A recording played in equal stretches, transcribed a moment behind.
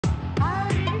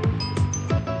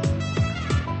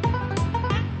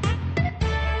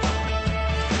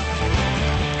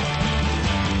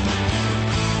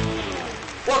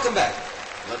Welcome back.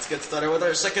 Let's get started with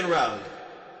our second round.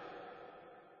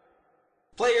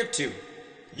 Player 2,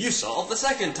 you solved the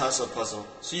second toss-up puzzle,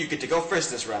 so you get to go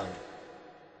first this round.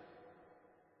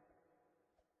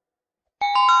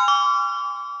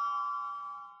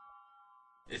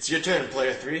 It's your turn,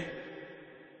 Player 3.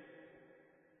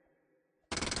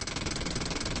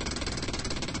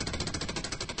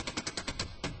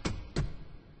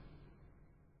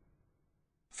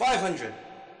 $500.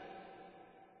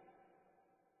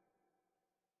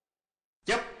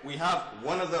 Yep, we have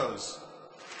one of those.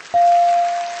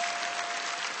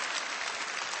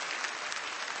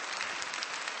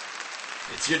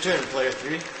 It's your turn, Player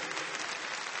 3.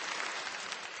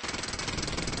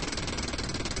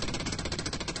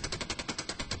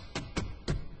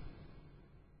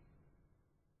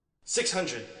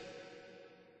 $600.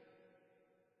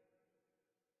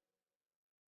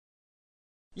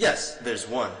 Yes, there's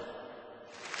one.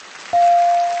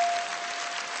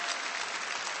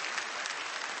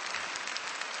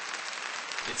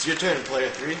 It's your turn, Player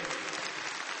 3.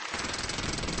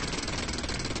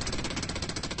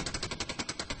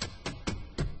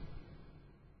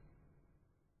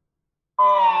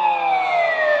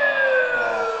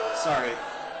 Sorry.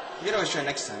 You can always try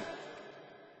next time.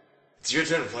 It's your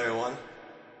turn, Player 1.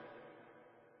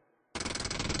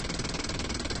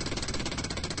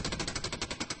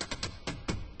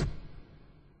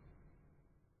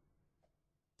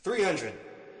 $300.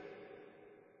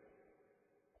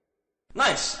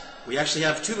 Nice! We actually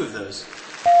have two of those.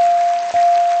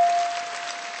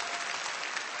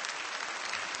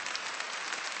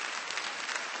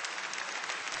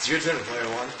 It's your turn, Player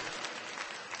 1.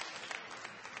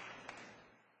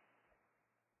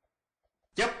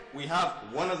 Yep, we have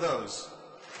one of those.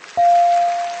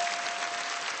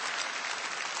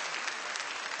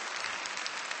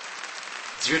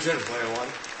 It's your turn, Player 1.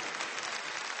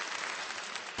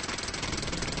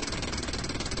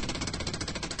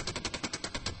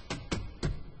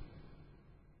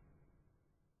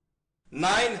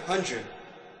 $900.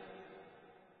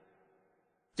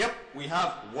 Yep, we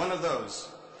have one of those.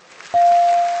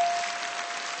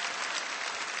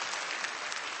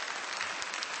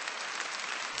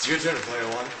 It's your turn, Player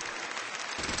 1.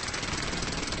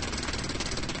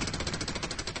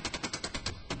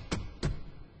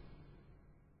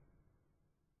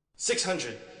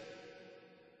 $600.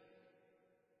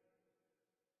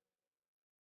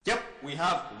 Yep, we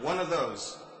have one of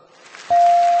those.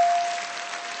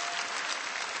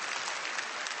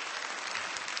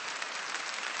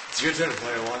 It's your turn,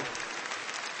 Player 1.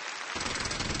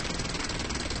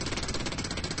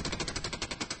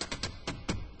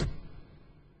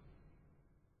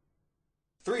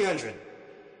 $300.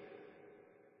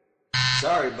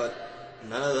 Sorry, but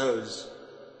none of those.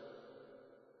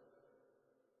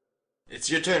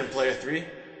 It's your turn, Player 3.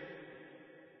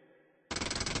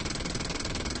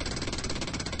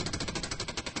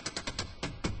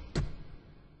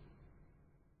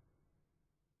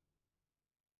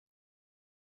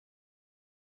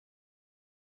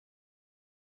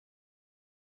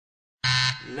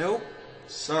 Nope.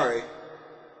 Sorry.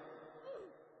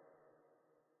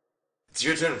 It's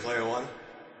your turn, Player 1.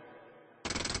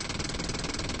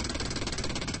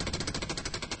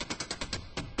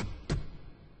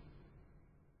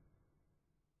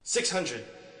 $600.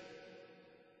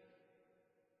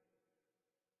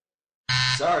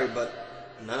 Sorry, but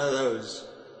none of those.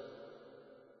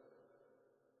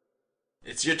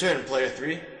 It's your turn, Player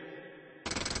 3.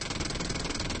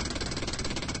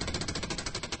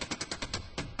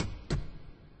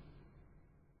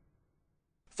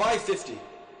 $550.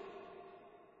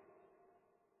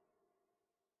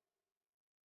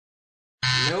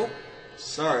 Nope.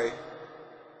 Sorry.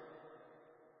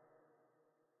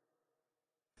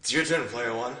 It's your turn,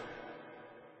 Player 1.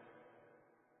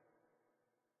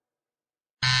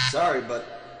 Sorry, but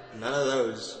none of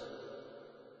those.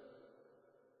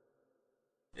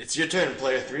 It's your turn,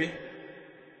 Player 3.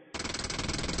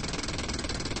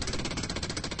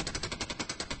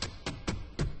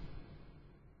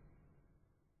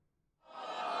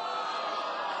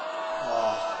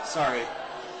 Sorry.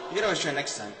 You can always try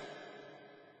next time.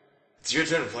 It's your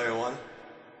turn, Player 1.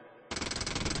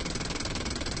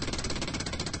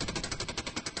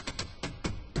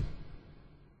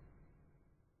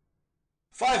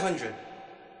 $500.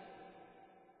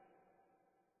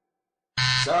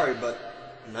 Sorry, but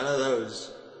none of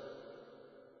those.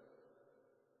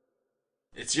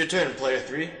 It's your turn, Player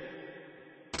 3.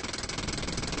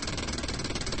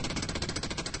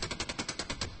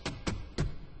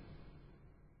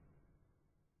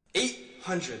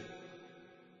 $800.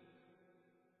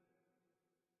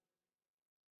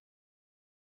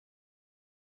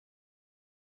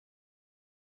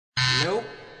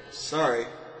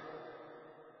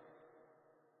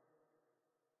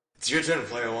 It's your turn,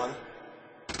 player one.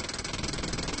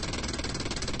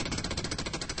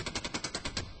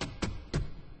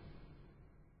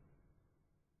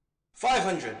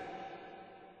 $500.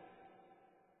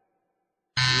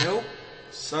 Nope.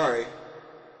 Sorry.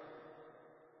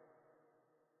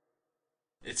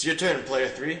 It's your turn, player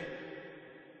three.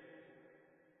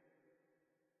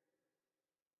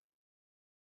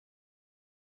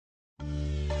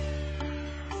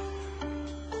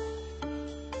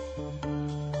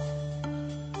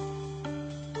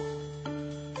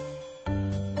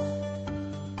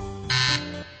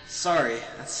 Sorry,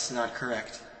 that's not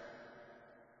correct.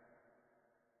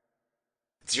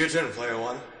 It's your turn, player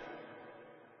one.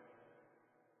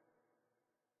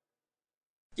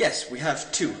 Yes, we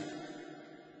have two.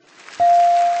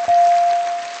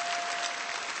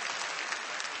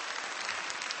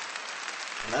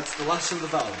 And that's the last of the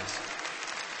vowels.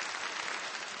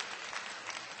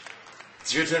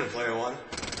 It's your turn, player one.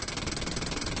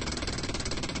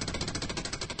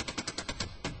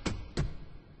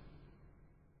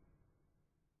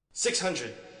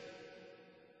 $600.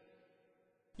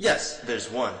 Yes,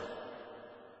 there's one.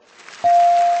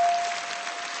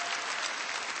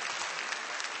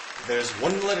 There's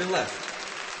one letter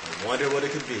left. I wonder what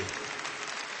it could be.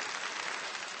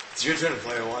 It's your turn,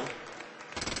 player one.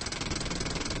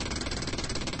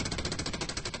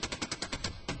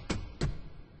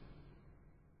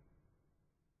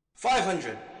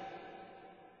 $500.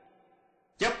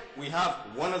 Yep, we have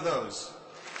one of those.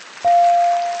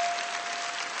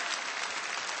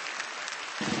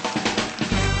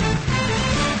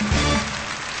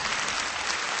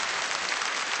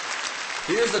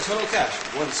 Here's the total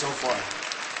cash won so far.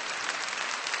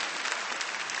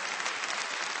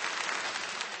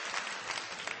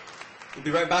 We'll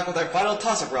be right back with our final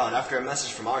toss-up round after a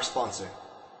message from our sponsor.